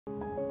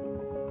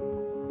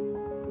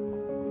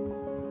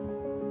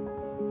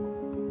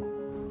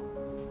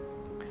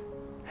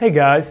Hey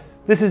guys,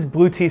 this is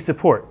BLUETTI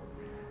Support,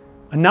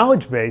 a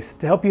knowledge base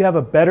to help you have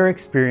a better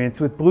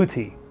experience with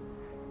BLUETTI.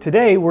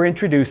 Today we're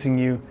introducing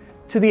you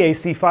to the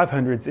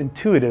AC500's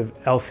intuitive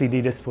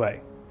LCD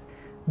display.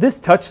 This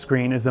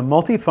touchscreen is a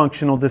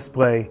multifunctional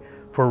display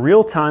for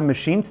real-time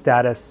machine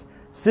status,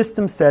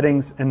 system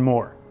settings, and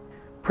more.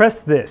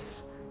 Press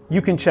this.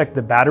 You can check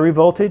the battery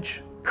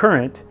voltage,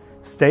 current,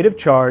 state of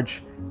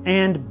charge,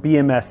 and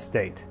BMS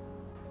state.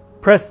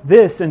 Press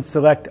this and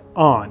select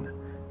On.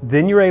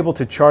 Then you're able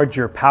to charge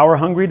your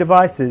power-hungry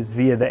devices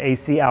via the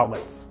AC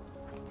outlets.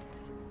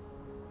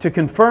 To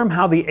confirm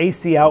how the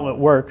AC outlet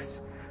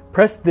works,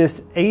 press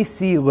this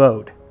AC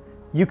load.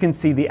 You can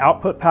see the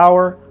output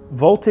power,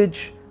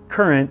 voltage,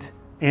 current,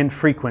 and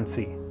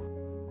frequency.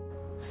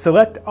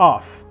 Select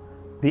Off.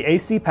 The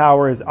AC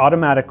power is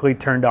automatically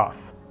turned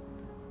off.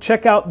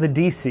 Check out the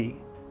DC.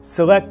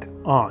 Select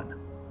On.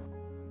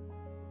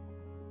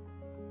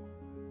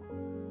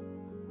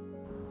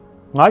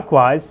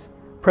 Likewise,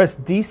 press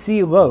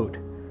DC load.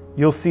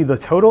 You'll see the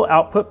total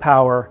output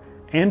power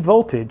and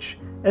voltage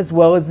as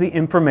well as the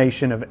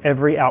information of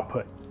every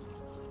output.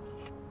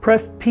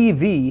 Press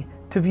PV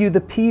to view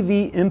the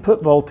PV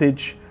input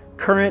voltage,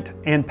 current,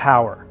 and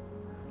power.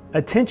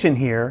 Attention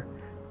here,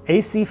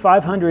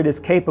 AC500 is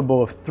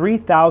capable of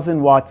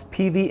 3000 watts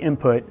PV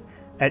input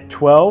at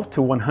 12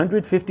 to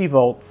 150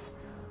 volts,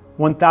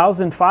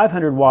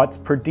 1500 watts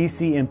per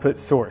DC input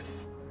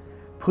source.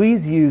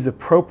 Please use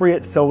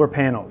appropriate solar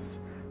panels.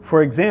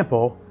 For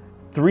example,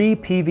 3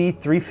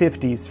 PV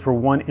 350s for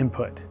one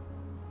input.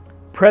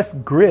 Press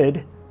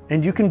Grid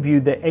and you can view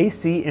the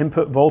AC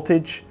input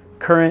voltage,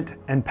 current,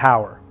 and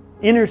power.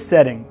 Enter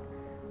Setting,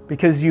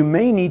 because you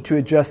may need to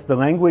adjust the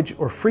language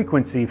or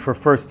frequency for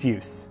first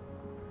use.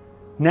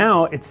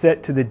 Now it's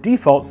set to the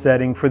default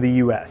setting for the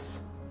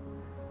US.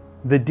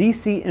 The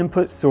DC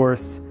input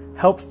source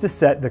helps to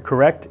set the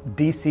correct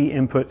DC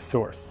input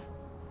source.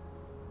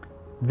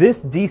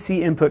 This DC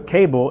input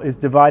cable is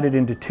divided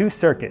into two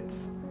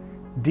circuits,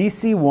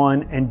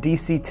 DC1 and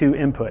DC2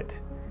 input.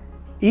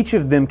 Each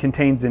of them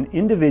contains an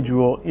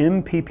individual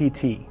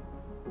MPPT.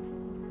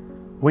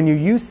 When you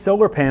use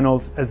solar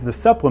panels as the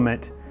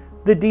supplement,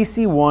 the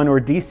DC1 or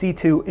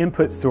DC2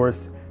 input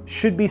source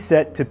should be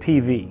set to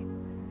PV.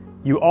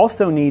 You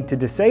also need to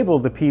disable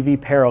the PV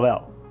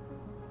parallel.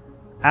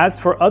 As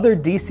for other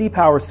DC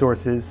power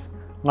sources,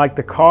 like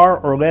the car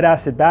or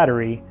lead-acid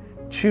battery,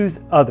 choose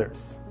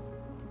Others.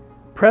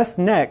 Press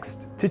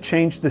Next to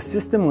change the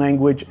system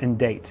language and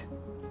date.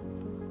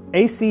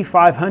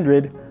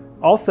 AC500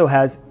 also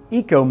has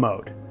Eco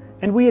mode,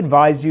 and we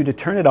advise you to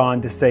turn it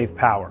on to save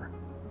power.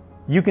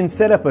 You can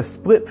set up a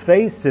split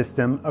phase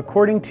system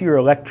according to your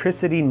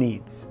electricity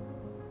needs.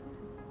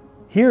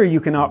 Here you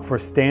can opt for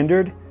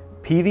standard,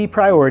 PV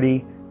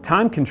priority,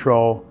 time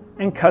control,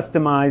 and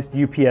customized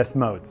UPS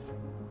modes.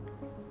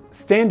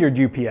 Standard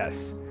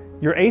UPS.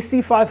 Your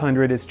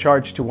AC500 is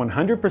charged to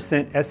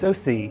 100%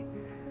 SOC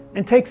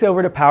and takes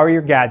over to power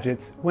your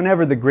gadgets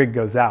whenever the grid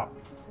goes out.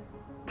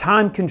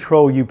 Time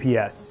Control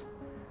UPS.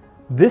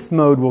 This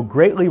mode will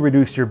greatly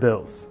reduce your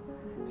bills.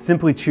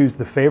 Simply choose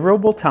the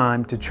favorable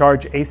time to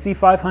charge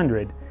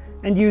AC500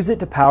 and use it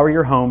to power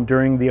your home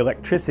during the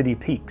electricity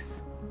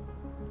peaks.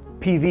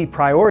 PV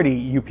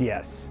Priority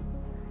UPS.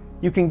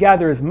 You can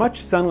gather as much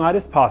sunlight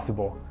as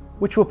possible,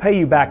 which will pay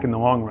you back in the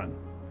long run.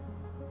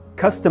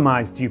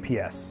 Customized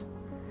UPS.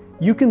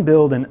 You can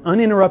build an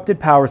uninterrupted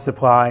power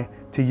supply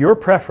to your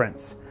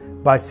preference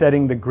by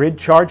setting the grid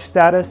charge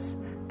status,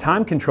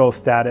 time control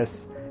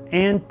status,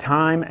 and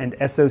time and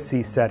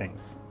SOC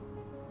settings.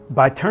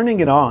 By turning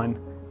it on,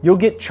 you'll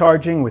get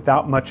charging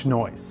without much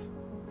noise.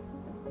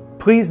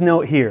 Please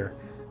note here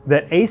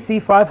that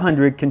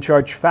AC500 can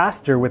charge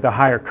faster with a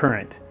higher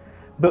current,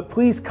 but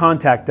please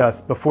contact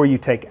us before you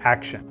take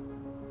action.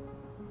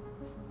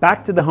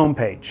 Back to the home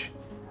page.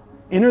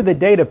 Enter the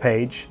data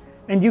page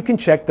and you can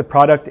check the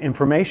product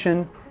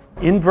information,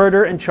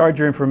 inverter and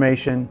charger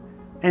information,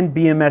 and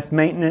BMS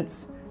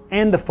maintenance,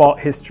 and the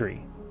fault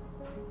history.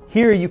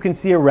 Here you can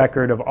see a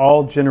record of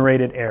all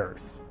generated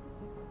errors.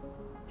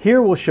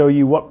 Here we'll show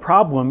you what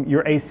problem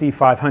your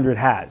AC500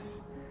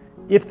 has.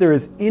 If there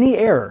is any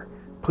error,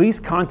 please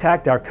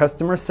contact our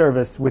customer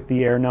service with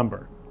the error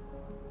number.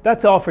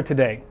 That's all for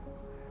today.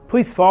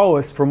 Please follow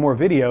us for more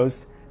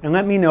videos and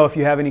let me know if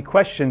you have any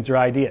questions or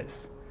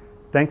ideas.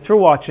 Thanks for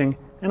watching,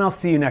 and I'll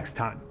see you next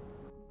time.